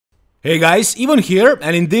Hey guys, Ivan here,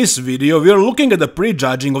 and in this video we are looking at the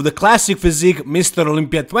prejudging of the classic physique Mr.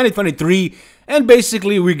 Olympia 2023, and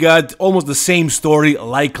basically we got almost the same story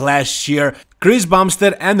like last year. Chris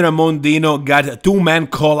Bumstead and Ramon Dino got a two-man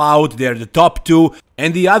call-out, they're the top two,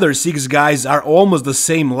 and the other six guys are almost the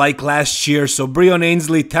same like last year. So Breon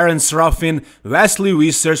Ainsley, Terence Ruffin, Wesley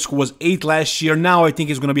Wissers, who was 8th last year, now I think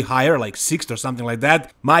he's gonna be higher, like 6th or something like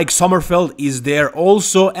that. Mike Sommerfeld is there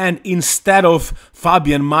also, and instead of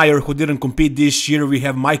Fabian Meyer, who didn't compete this year, we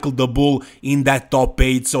have Michael the Bull in that top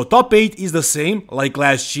 8. So top 8 is the same like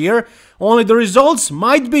last year, only the results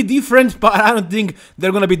might be different, but I don't think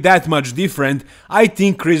they're gonna be that much different. I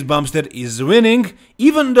think Chris Bumstead is winning,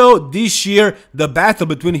 even though this year the battle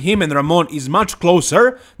between him and Ramon is much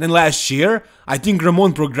closer than last year. I think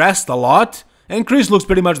Ramon progressed a lot, and Chris looks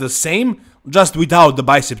pretty much the same, just without the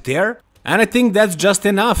bicep tear. And I think that's just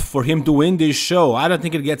enough for him to win this show. I don't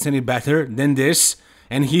think it gets any better than this,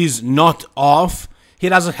 and he's not off. He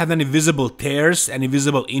doesn't have any visible tears, any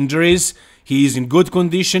visible injuries. He is in good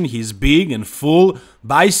condition, he's big and full,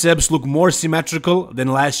 biceps look more symmetrical than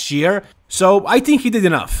last year. So I think he did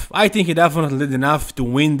enough. I think he definitely did enough to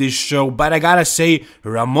win this show, but I gotta say,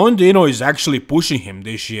 Ramon Dino is actually pushing him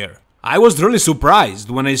this year. I was really surprised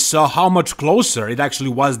when I saw how much closer it actually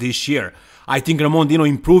was this year. I think Ramon Dino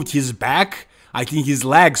improved his back, I think his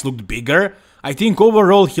legs looked bigger. I think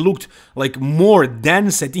overall he looked like more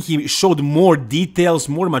dense, I think he showed more details,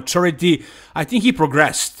 more maturity. I think he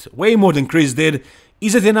progressed way more than Chris did.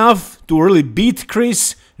 Is it enough to really beat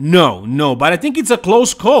Chris? No, but I think it's a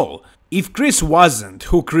close call. If Chris wasn't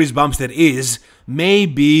who Chris Bumstead is,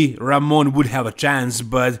 maybe Ramon would have a chance,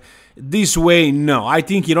 but this way, no. I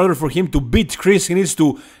think in order for him to beat Chris, he needs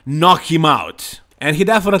to knock him out. And he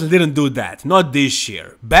definitely didn't do that, not this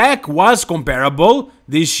year. Back was comparable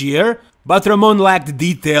this year, but Ramon lacked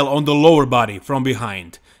detail on the lower body from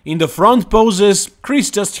behind. In the front poses,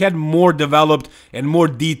 Chris just had more developed and more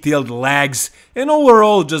detailed legs, and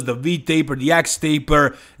overall just the V-taper, the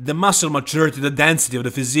X-taper, the muscle maturity, the density of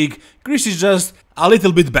the physique, Chris is just a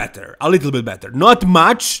little bit better, Not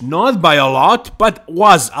much, not by a lot, but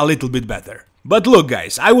was a little bit better. But look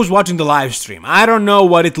guys, I was watching the live stream, I don't know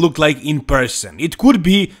what it looked like in person, it could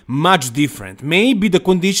be much different, maybe the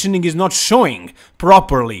conditioning is not showing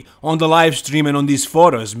properly on the live stream and on these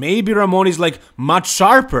photos, maybe Ramon is like much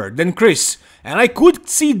sharper than Chris, and I could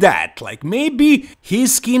see that, like maybe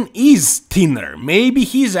his skin is thinner, maybe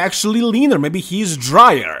he's actually leaner, maybe he's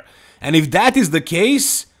drier, and if that is the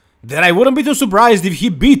case, then I wouldn't be too surprised if he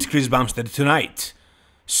beat Chris Bumstead tonight.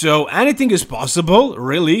 So anything is possible,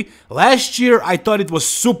 really. Last year I thought it was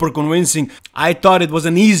super convincing, I thought it was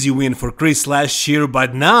an easy win for Chris last year,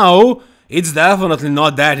 but now it's definitely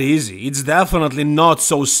not that easy, it's definitely not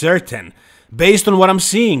so certain. Based on what I'm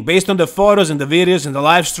seeing, based on the photos and the videos and the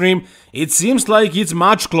live stream, it seems like it's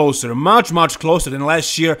much closer, much closer than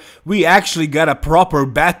last year. We actually got a proper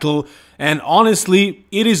battle, and honestly,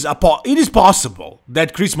 it is possible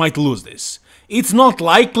that Chris might lose this. It's not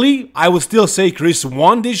likely, I would still say Chris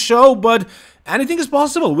won this show, but anything is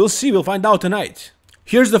possible, we'll see, we'll find out tonight.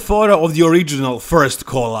 Here's the photo of the original first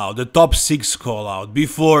call-out, the top 6 call-out,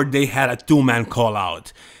 before they had a two-man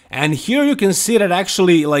call-out. And here you can see that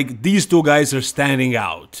actually, like, these two guys are standing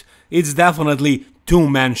out. It's definitely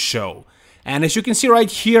two-man show. And as you can see right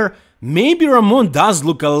here, maybe Ramon does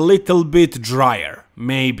look a little bit drier,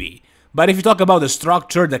 maybe. But if you talk about the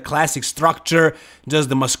structure, the classic structure, just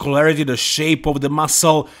the muscularity, the shape of the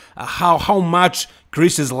muscle, how much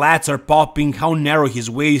Chris's lats are popping, how narrow his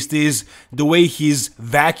waist is, the way his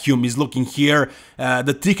vacuum is looking here,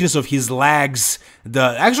 the thickness of his legs,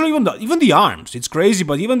 actually even the arms. It's crazy,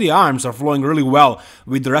 but even the arms are flowing really well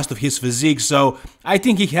with the rest of his physique. So I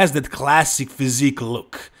think he has that classic physique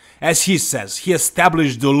look. As he says, he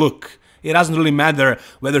established the look. It doesn't really matter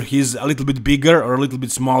whether he's a little bit bigger or a little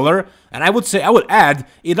bit smaller. And I would add,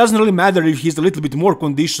 it doesn't really matter if he's a little bit more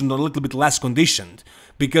conditioned or a little bit less conditioned.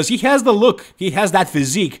 Because he has the look, he has that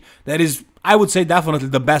physique that is, I would say, definitely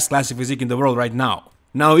the best classic physique in the world right now.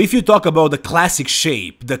 Now, if you talk about the classic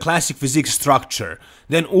shape, the classic physique structure,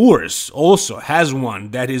 then Urs also has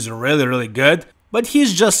one that is really good. But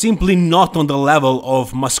he's just simply not on the level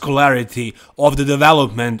of muscularity, of the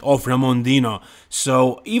development of Ramon Dino.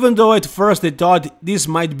 So even though at first I thought this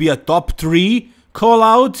might be a top 3 call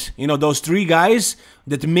out, you know, those 3 guys,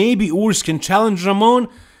 that maybe Urs can challenge Ramon,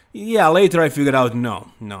 Yeah, later I figured out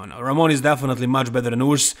no. Ramon is definitely much better than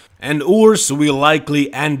Urs, and Urs will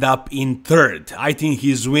likely end up in third. I think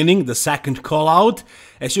he's winning the second call out.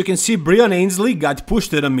 As you can see, Brian Ainsley got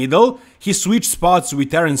pushed to the middle. He switched spots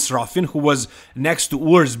with Terence Ruffin, who was next to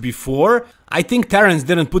Urs before. I think Terence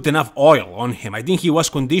didn't put enough oil on him. I think he was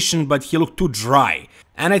conditioned, but he looked too dry.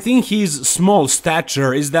 And I think his small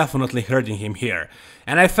stature is definitely hurting him here.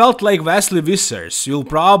 And I felt like Wesley Vissers will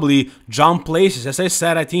probably jump places. As I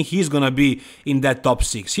said, I think he's gonna be in that top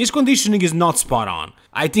 6. His conditioning is not spot on.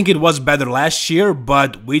 I think it was better last year,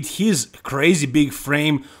 but with his crazy big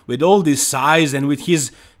frame, with all this size and with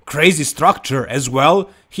his crazy structure as well,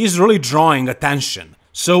 he's really drawing attention.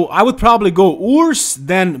 So I would probably go Urs,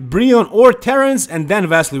 then Brian or Terence, and then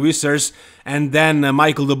Wesley Vissers, and then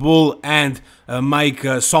Michael the Bull and Mike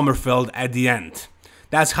Sommerfeld at the end.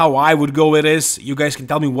 That's how I would go with this. You guys can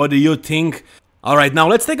tell me what do you think. Alright, now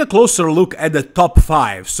let's take a closer look at the top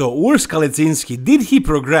 5. So Urs Kalecinski, did he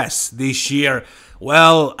progress this year?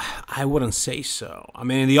 Well, I wouldn't say so. I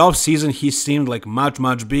mean, in the off-season he seemed like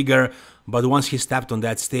much bigger, but once he stepped on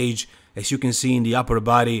that stage, as you can see in the upper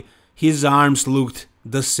body, his arms looked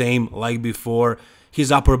the same like before. His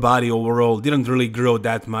upper body overall didn't really grow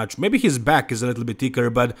that much. Maybe his back is a little bit thicker,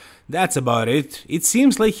 but that's about it. It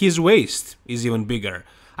seems like his waist is even bigger.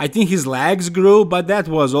 I think his legs grew, but that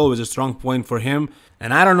was always a strong point for him.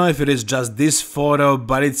 And I don't know if it is just this photo,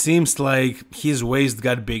 but it seems like his waist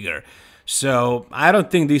got bigger. So I don't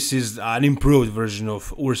think this is an improved version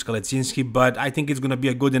of Urs Kalecinski, but I think it's gonna be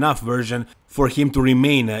a good enough version for him to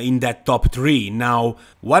remain in that top 3. Now,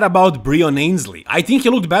 what about Brian Ainsley? I think he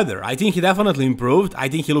looked better. I think he definitely improved. I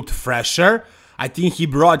think he looked fresher. I think he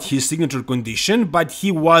brought his signature condition, but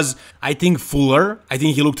he was, I think, fuller. I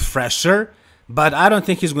think he looked fresher, but I don't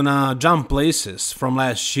think he's gonna jump places from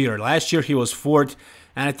last year. Last year he was 4th,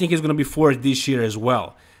 and I think he's gonna be 4th this year as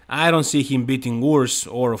well. I don't see him beating Urs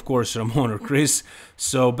or, of course, Ramon or Chris.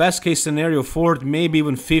 So, best case scenario, 4th, maybe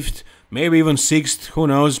even 5th, maybe even 6th. Who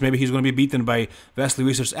knows? Maybe he's going to be beaten by Wesley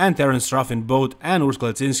Vissers and Terence Ruffin both, and Urs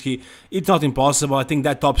Kalecinski. It's not impossible. I think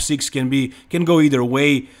that top 6 can go either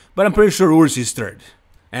way, but I'm pretty sure Urs is 3rd.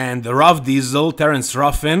 And the rough diesel, Terence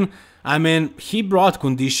Ruffin, I mean, he brought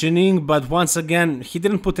conditioning, but once again, he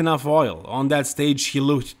didn't put enough oil. On that stage, he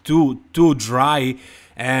looked too dry.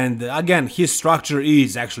 And again, his structure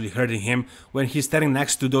is actually hurting him when he's standing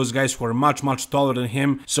next to those guys who are much taller than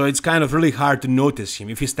him. So it's kind of really hard to notice him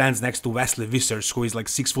if he stands next to Wesley Vissers, who is like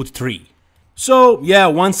 6'3". So yeah,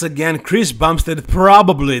 once again, Chris Bumstead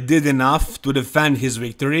probably did enough to defend his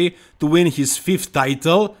victory, to win his 5th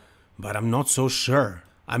title, but I'm not so sure.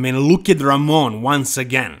 I mean, look at Ramon once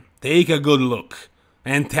again. Take a good look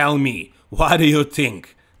and tell me, what do you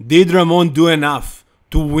think? Did Ramon do enough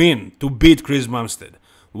to win, to beat Chris Bumstead?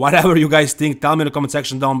 Whatever you guys think, tell me in the comment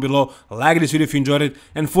section down below. Like this video if you enjoyed it.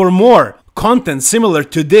 And for more content similar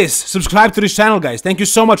to this, subscribe to this channel, guys. Thank you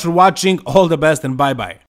so much for watching. All the best and bye-bye.